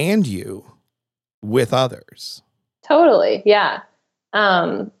emotions and you with others. Totally. Yeah.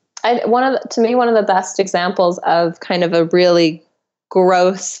 To me, one of the best examples of kind of a really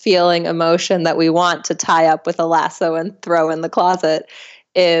gross feeling emotion that we want to tie up with a lasso and throw in the closet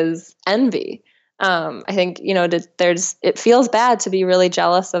is envy. I think, it feels bad to be really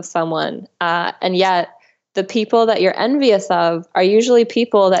jealous of someone. And yet the people that you're envious of are usually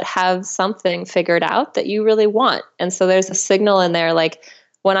people that have something figured out that you really want. And so there's a signal in there. Like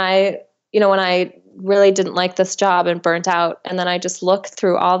when I really didn't like this job and burnt out, and then I just looked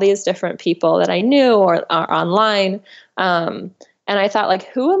through all these different people that I knew or are online, and I thought, like,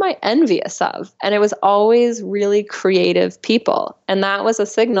 who am I envious of? And it was always really creative people. And that was a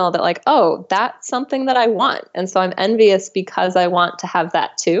signal that, like, oh, that's something that I want. And so I'm envious because I want to have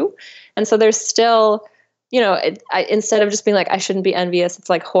that too. And so there's still, instead of just being like, I shouldn't be envious, it's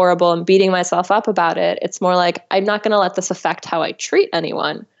like horrible and beating myself up about it. It's more like, I'm not going to let this affect how I treat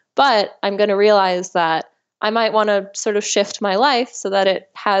anyone, but I'm going to realize that I might want to sort of shift my life so that it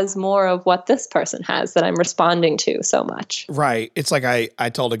has more of what this person has that I'm responding to so much. Right. It's like I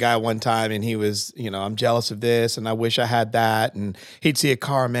told a guy one time and he was, I'm jealous of this and I wish I had that. And he'd see a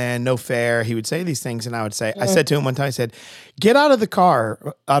car, man, no fair. He would say these things and I would say, I said to him one time, I said, get out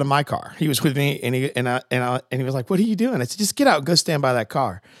of my car. He was with me and he was like, what are you doing? I said, just get out, go stand by that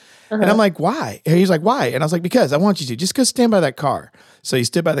car. And I'm like, why? And he's like, why? And I was like, because I want you to just go stand by that car. So he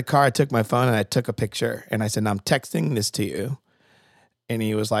stood by the car. I took my phone and I took a picture and I said, I'm texting this to you. And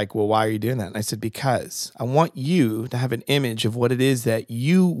he was like, well, why are you doing that? And I said, because I want you to have an image of what it is that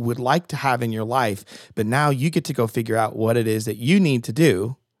you would like to have in your life. But now you get to go figure out what it is that you need to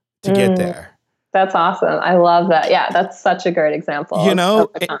do to get there. That's awesome. I love that. Yeah, that's such a great example.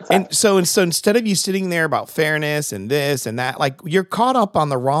 And so instead of you sitting there about fairness and this and that, like you're caught up on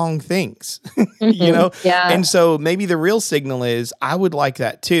the wrong things, Yeah. And so maybe the real signal is I would like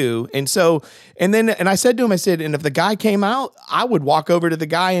that too. And I said to him, I said, and if the guy came out, I would walk over to the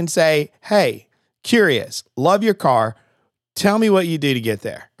guy and say, hey, curious, love your car. Tell me what you do to get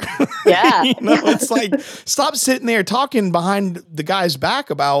there. Yeah. It's like, stop sitting there talking behind the guy's back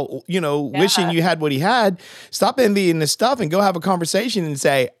about, wishing you had what he had. Stop envying this stuff and go have a conversation and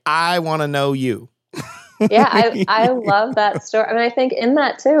say, I want to know you. Yeah. I love that story. I mean, I think in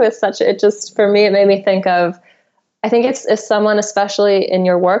that too is for me, it made me think of, I think it's if someone, especially in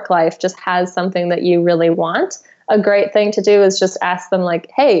your work life, just has something that you really want, a great thing to do is just ask them like,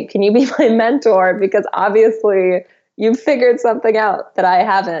 hey, can you be my mentor? Because obviously you've figured something out that I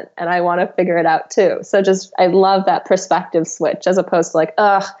haven't, and I want to figure it out too. So I love that perspective switch as opposed to like,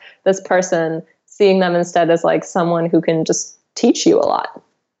 this person, seeing them instead as like someone who can just teach you a lot.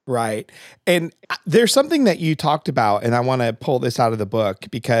 Right. And there's something that you talked about, and I want to pull this out of the book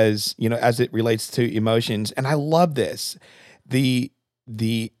because, as it relates to emotions, and I love this, the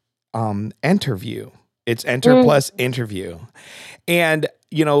interview. It's enter plus interview. And,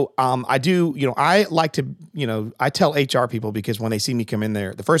 I like to, I tell HR people because when they see me come in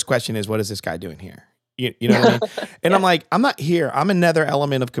there, the first question is, what is this guy doing here? You know what I mean? And I'm like, I'm not here. I'm another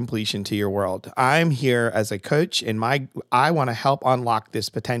element of completion to your world. I'm here as a coach, and I want to help unlock this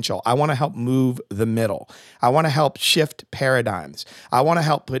potential. I want to help move the middle. I want to help shift paradigms. I want to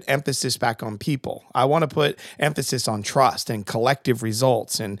help put emphasis back on people. I want to put emphasis on trust and collective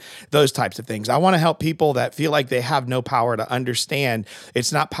results and those types of things. I want to help people that feel like they have no power to understand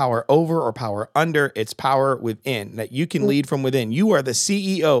it's not power over or power under, it's power within, that you can lead from within. You are the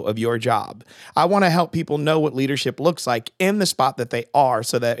CEO of your job. I want to help people know what leadership looks like in the spot that they are,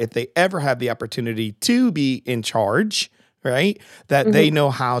 so that if they ever have the opportunity to be in charge, right, that they know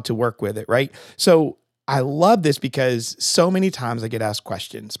how to work with it, right? So I love this because so many times I get asked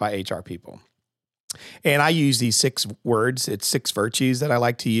questions by HR people. And I use these 6 words. It's 6 virtues that I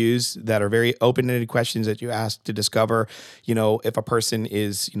like to use that are very open-ended questions that you ask to discover, if a person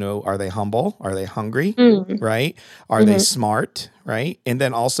is, are they humble? Are they hungry? Right? Are they smart? Right? And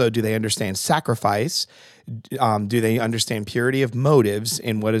then also, do they understand sacrifice? Do they understand purity of motives,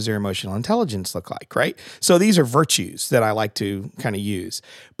 and what does their emotional intelligence look like? Right? So these are virtues that I like to kind of use.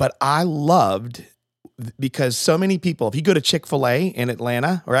 But I loved, because so many people, if you go to Chick-fil-A in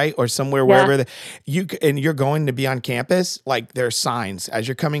Atlanta, right, or somewhere, wherever you're going to be on campus, like there's signs as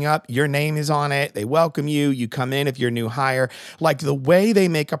you're coming up, your name is on it. They welcome you. You come in if you're a new hire. Like the way they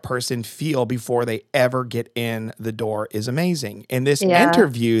make a person feel before they ever get in the door is amazing. And this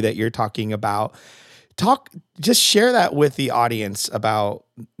interview that you're talking about, just share that with the audience about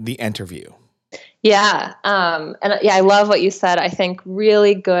the interview. Yeah. I love what you said. I think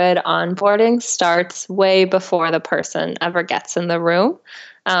really good onboarding starts way before the person ever gets in the room.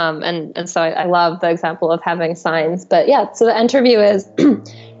 And so I love the example of having signs. But yeah, so the interview is,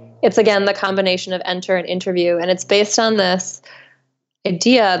 it's again, the combination of enter and interview. And it's based on this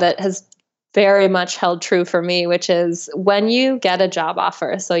idea that has very much held true for me, which is when you get a job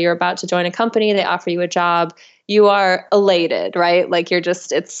offer, so you're about to join a company, they offer you a job, you are elated, right? Like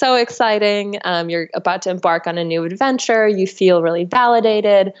it's so exciting. You're about to embark on a new adventure. You feel really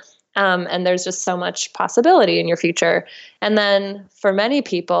validated. And there's just so much possibility in your future. And then for many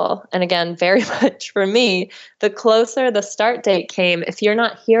people, and again, very much for me, the closer the start date came, if you're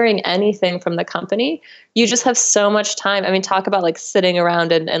not hearing anything from the company, you just have so much time. I mean, talk about like sitting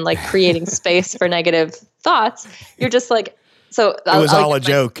around and like creating space for negative thoughts. You're just like, so it was all a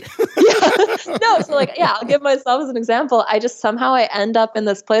joke. No, so like, I'll give myself as an example. I end up in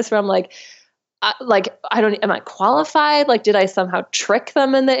this place where I'm like, am I qualified? Like, did I somehow trick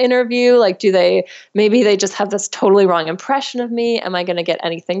them in the interview? Like, maybe they just have this totally wrong impression of me. Am I going to get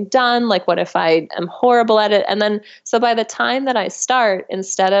anything done? Like, what if I am horrible at it? And then, so by the time that I start,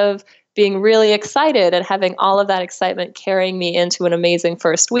 instead of being really excited and having all of that excitement carrying me into an amazing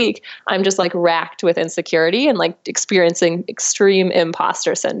first week, I'm just like racked with insecurity and like experiencing extreme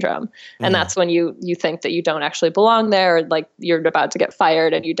imposter syndrome. And that's when you think that you don't actually belong there, or like you're about to get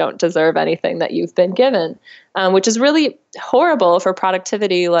fired and you don't deserve anything that you've been given, which is really horrible for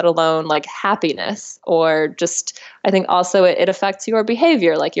productivity, let alone like happiness, or just, I think also it affects your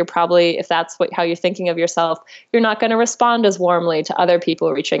behavior. Like you're probably, if that's how you're thinking of yourself, you're not going to respond as warmly to other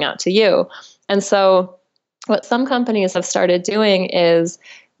people reaching out to you. And so what some companies have started doing is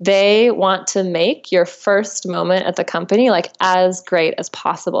they want to make your first moment at the company like as great as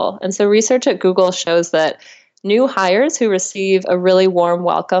possible. And so research at Google shows that new hires who receive a really warm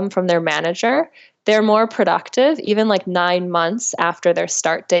welcome from their manager, they're more productive even like 9 months after their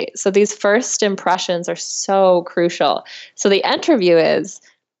start date. So these first impressions are so crucial. So the interview is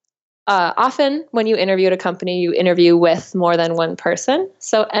often when you interview at a company, you interview with more than one person.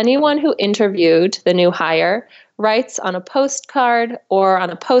 So anyone who interviewed the new hire writes on a postcard or on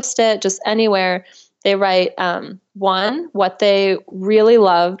a Post-it, just anywhere. They write, one, what they really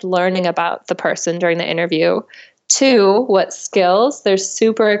loved learning about the person during the interview. 2, what skills they're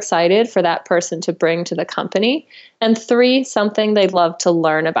super excited for that person to bring to the company. And 3, something they'd love to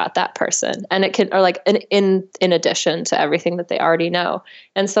learn about that person. And it can, or like in addition to everything that they already know.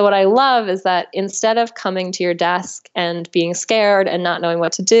 And so what I love is that instead of coming to your desk and being scared and not knowing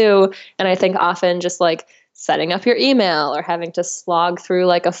what to do, and I think often just like setting up your email or having to slog through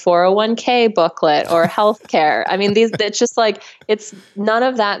like a 401k booklet or healthcare. I mean, it's just like, it's none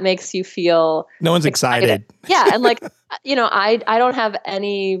of that makes you feel no one's excited. Yeah. And like, I don't have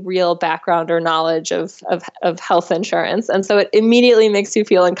any real background or knowledge of health insurance. And so it immediately makes you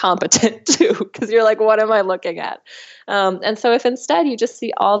feel incompetent too, because you're like, what am I looking at? And so if instead you just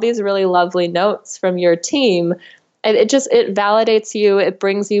see all these really lovely notes from your team, it validates you. It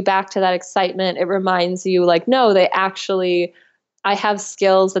brings you back to that excitement. It reminds you like, no, I have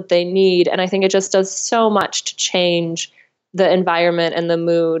skills that they need. And I think it just does so much to change the environment and the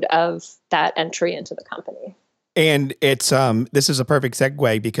mood of that entry into the company. And it's this is a perfect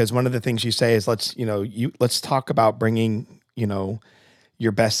segue, because one of the things you say is let's talk about bringing,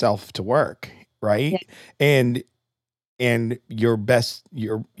 your best self to work, right? Yeah. And your best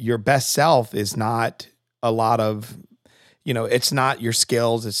self is not a lot of, it's not your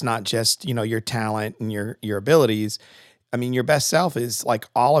skills, it's not just, your talent and your abilities. I mean, your best self is like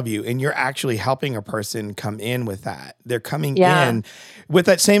all of you, and you're actually helping a person come in with that. They're coming in with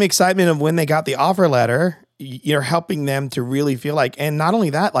that same excitement of when they got the offer letter. You're helping them to really feel like, and not only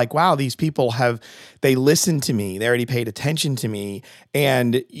that, like, wow, these people they listened to me. They already paid attention to me.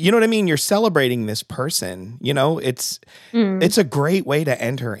 And you know what I mean? You're celebrating this person, it's a great way to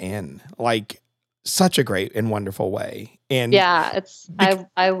enter in, like such a great and wonderful way. And yeah,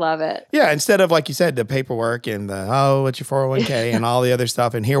 I love it. Yeah. Instead of, like you said, the paperwork and what's your 401k and all the other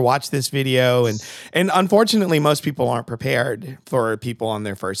stuff, and here, watch this video. And unfortunately, most people aren't prepared for people on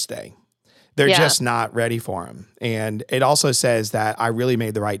their first day. They're just not ready for them. And it also says that I really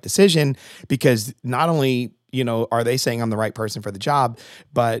made the right decision, because not only, are they saying I'm the right person for the job,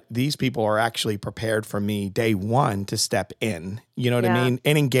 but these people are actually prepared for me day one to step in, you know what I mean?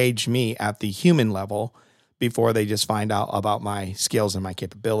 And engage me at the human level before they just find out about my skills and my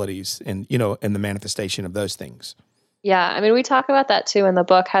capabilities and, and the manifestation of those things. Yeah. I mean, we talk about that too in the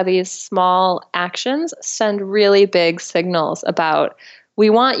book, how these small actions send really big signals about, we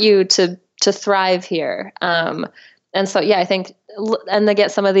want you to thrive here. And so, I think, and they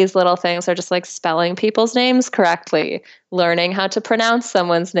get some of these little things are just like spelling people's names correctly, learning how to pronounce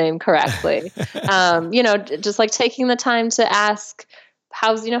someone's name correctly. Just like taking the time to ask,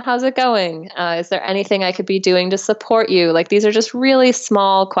 how's it going? Is there anything I could be doing to support you? Like, these are just really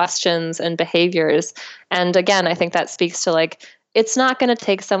small questions and behaviors. And again, I think that speaks to like, it's not going to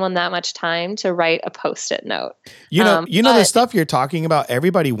take someone that much time to write a Post-it note. The stuff you're talking about,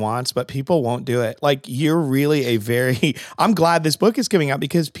 everybody wants, but people won't do it. Like, you're really I'm glad this book is coming out,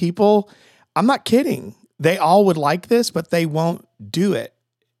 because people, I'm not kidding, they all would like this, but they won't do it.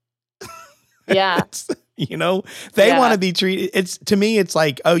 Yeah. They want to be treated. To me, it's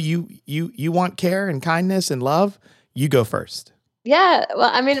like, oh, you want care and kindness and love, you go first. Yeah.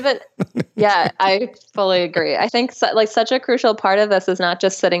 Well, I mean, but I fully agree. I think such a crucial part of this is not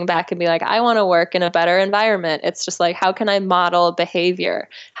just sitting back and be like, I want to work in a better environment. It's just like, how can I model behavior?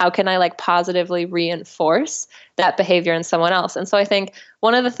 How can I like positively reinforce that behavior in someone else? And so I think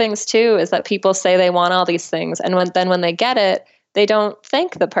one of the things too is that people say they want all these things, and when they get it, they don't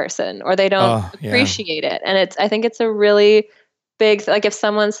thank the person, or they don't appreciate it. And I think it's a really big, like if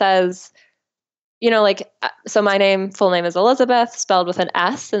someone says, so my full name is Elizabeth, spelled with an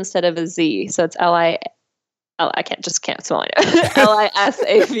S instead of a Z. So it's I can't spell it.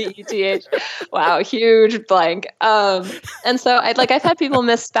 Lisaveth. Wow, huge blank. And so I've had people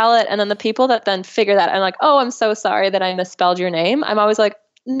misspell it, and then the people that then figure that, I'm like, oh, I'm so sorry that I misspelled your name. I'm always like,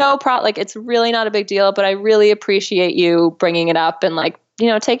 no problem. Like, it's really not a big deal, but I really appreciate you bringing it up and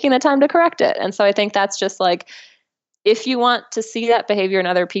taking the time to correct it. And so I think that's just like, if you want to see that behavior in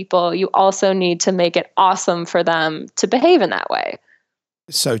other people, you also need to make it awesome for them to behave in that way.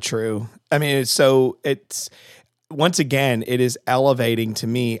 So true. I mean, it's once again, it is elevating to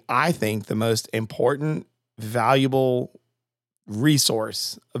me, I think, the most important, valuable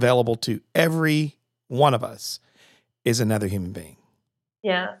resource available to every one of us is another human being.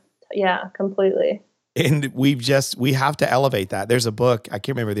 Yeah. Yeah, completely. And we have to elevate that. There's a book, I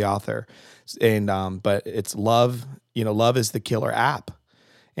can't remember the author, and but it's Love. Love is the killer app.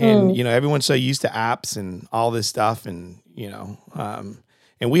 And everyone's so used to apps and all this stuff, and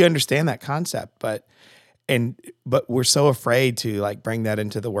and we understand that concept, but we're so afraid to like bring that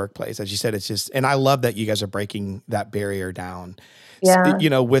into the workplace. As you said, it's just, and I love that you guys are breaking that barrier down.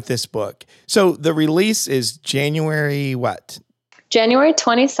 Yeah. With this book. So the release is January what? January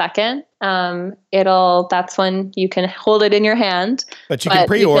 22nd. That's when you can hold it in your hand. But you can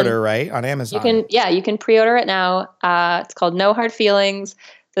pre-order, right? On Amazon. You can pre-order it now. It's called No Hard Feelings: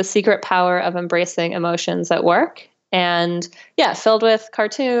 The Secret Power of Embracing Emotions at Work. And filled with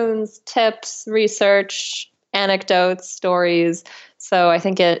cartoons, tips, research, anecdotes, stories. So I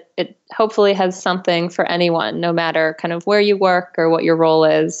think it hopefully has something for anyone, no matter kind of where you work or what your role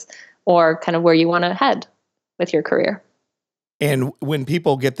is, or kind of where you want to head with your career. And when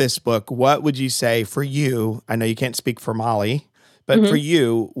people get this book, what would you say for you? I know you can't speak for Molly, but for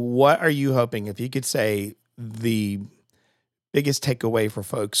you, what are you hoping, if you could say the biggest takeaway for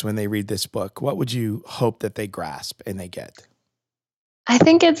folks when they read this book, what would you hope that they grasp and they get? I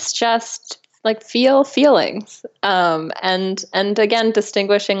think it's just like feel feelings. And again,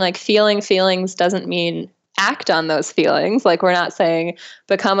 distinguishing like feelings doesn't mean act on those feelings. Like, we're not saying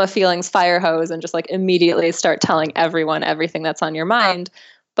become a feelings fire hose and just like immediately start telling everyone everything that's on your mind,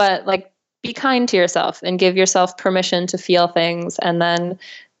 but like be kind to yourself and give yourself permission to feel things. And then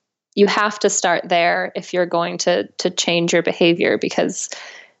you have to start there if you're going to change your behavior, because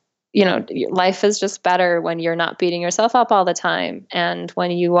life is just better when you're not beating yourself up all the time and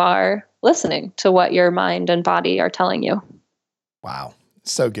when you are listening to what your mind and body are telling you. Wow.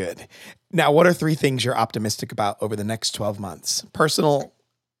 So good. Now, what are 3 things you're optimistic about over the next 12 months, personal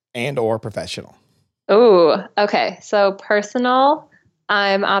and or professional? Oh, okay. So personal,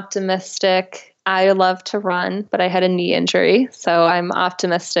 I'm optimistic. I love to run, but I had a knee injury. So I'm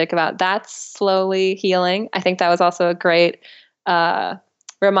optimistic about that slowly healing. I think that was also a great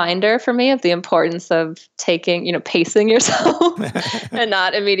reminder for me of the importance of pacing yourself and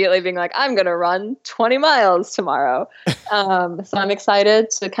not immediately being like, I'm going to run 20 miles tomorrow. So I'm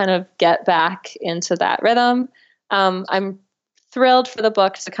excited to kind of get back into that rhythm. I'm thrilled for the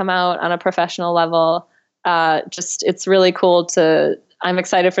book to come out on a professional level. It's really cool I'm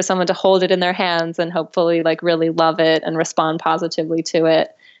excited for someone to hold it in their hands and hopefully like really love it and respond positively to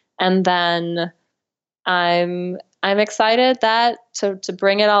it. And then I'm excited that to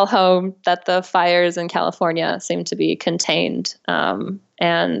bring it all home, that the fires in California seem to be contained, and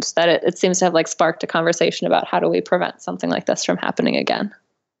that it seems to have like sparked a conversation about how do we prevent something like this from happening again.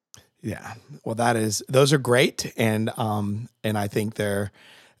 Yeah. Well, those are great. And I think they're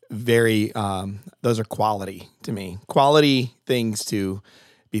very, those are quality to me, quality things to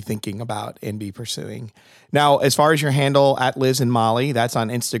be thinking about and be pursuing. Now, as far as your handle at Liz and Molly, that's on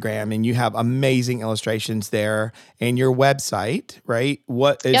Instagram, and you have amazing illustrations there, and your website, right?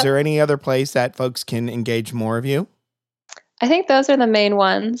 Is there any other place that folks can engage more of you? I think those are the main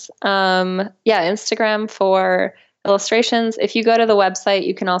ones. Instagram for illustrations. If you go to the website,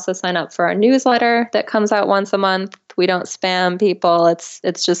 you can also sign up for our newsletter that comes out once a month. We don't spam people. It's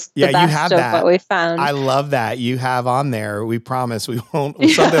just the best of what we found. I love that. You have on there, we promise we won't,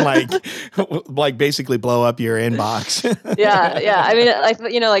 something like basically blow up your inbox. Yeah. I mean,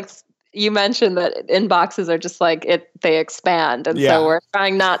 like you mentioned that inboxes are just like they expand. And so we're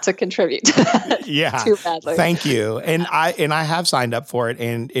trying not to contribute to that too badly. Thank you. And I have signed up for it,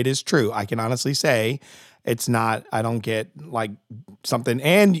 and it is true. I can honestly say it's not, I don't get like something.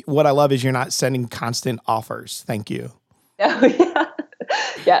 And what I love is you're not sending constant offers. Thank you. Oh, yeah.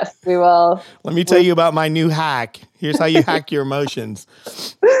 Yes, we will. Let me tell you about my new hack. Here's how you hack your emotions.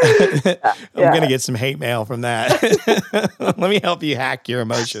 I'm going to get some hate mail from that. Let me help you hack your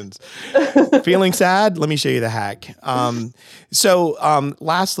emotions. Feeling sad? Let me show you the hack.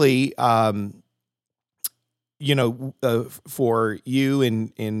 Lastly, for you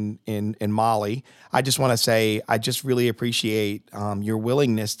and Molly, I just want to say, I just really appreciate your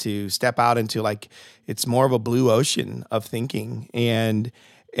willingness to step out into it's more of a blue ocean of thinking, and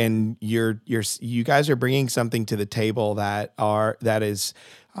you guys are bringing something to the table that is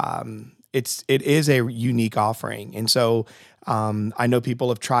it is a unique offering. And so I know people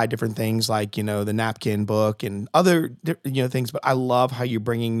have tried different things like, the napkin book and other, things, but I love how you're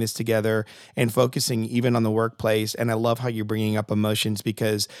bringing this together and focusing even on the workplace. And I love how you're bringing up emotions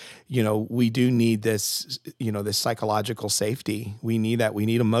because, we do need this, this psychological safety. We need that. We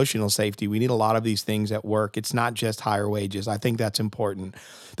need emotional safety. We need a lot of these things at work. It's not just higher wages. I think that's important.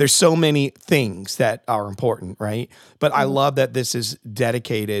 There's so many things that are important, right? But I love that this is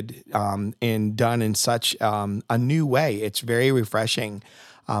dedicated and done in such a new way. It's very refreshing.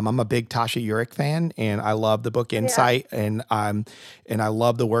 I'm a big Tasha Eurich fan, and I love the book Insight, and I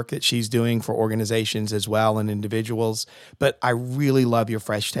love the work that she's doing for organizations as well and individuals. But I really love your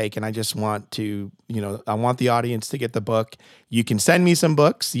fresh take, and I just want to, I want the audience to get the book. You can send me some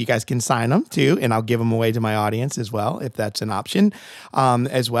books. You guys can sign them too, and I'll give them away to my audience as well, if that's an option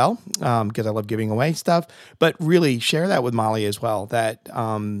as well, because I love giving away stuff. But really share that with Molly as well, that,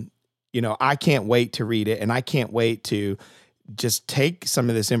 I can't wait to read it, and I can't wait to just take some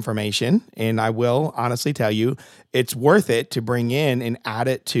of this information, and I will honestly tell you, it's worth it to bring in and add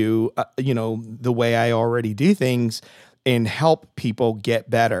it to, the way I already do things and help people get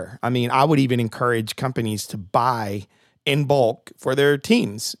better. I mean, I would even encourage companies to buy in bulk for their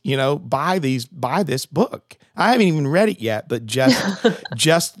teams, buy this book. I haven't even read it yet, but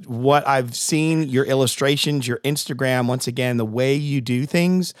just what I've seen, your illustrations, your Instagram, once again, the way you do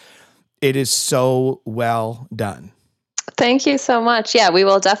things, it is so well done. Thank you so much. Yeah, we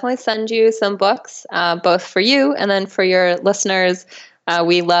will definitely send you some books, both for you and then for your listeners.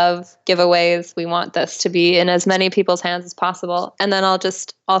 We love giveaways. We want this to be in as many people's hands as possible. And then I'll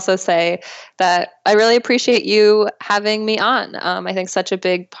just also say that I really appreciate you having me on. I think such a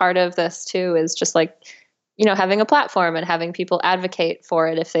big part of this too is just like having a platform and having people advocate for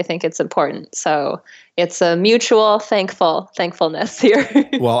it if they think it's important. So it's a mutual thankfulness here.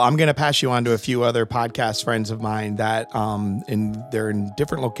 Well, I'm going to pass you on to a few other podcast friends of mine that they're in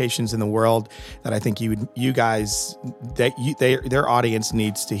different locations in the world that I think their audience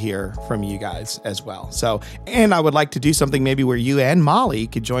needs to hear from you guys as well. So, and I would like to do something maybe where you and Molly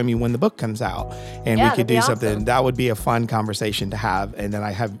could join me when the book comes out, and we could do something. Awesome. That would be a fun conversation to have. And then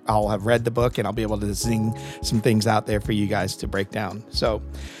I'll have read the book and I'll be able to zing some things out there for you guys to break down. So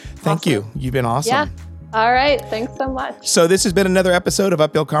thank you. You've been awesome. Yeah. All right. Thanks so much. So this has been another episode of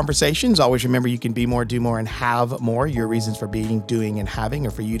Uphill Conversations. Always remember you can be more, do more, and have more. Your reasons for being, doing, and having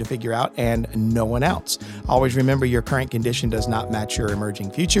are for you to figure out and no one else. Always remember your current condition does not match your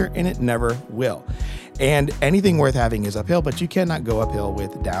emerging future, and it never will. And anything worth having is uphill, but you cannot go uphill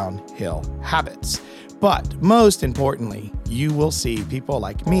with downhill habits. But most importantly, you will see people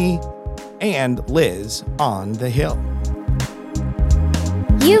like me and Liz on the hill.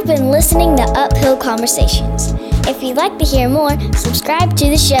 You've been listening to Uphill Conversations. If you'd like to hear more, subscribe to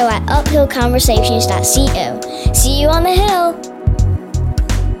the show at uphillconversations.co. See you on the hill!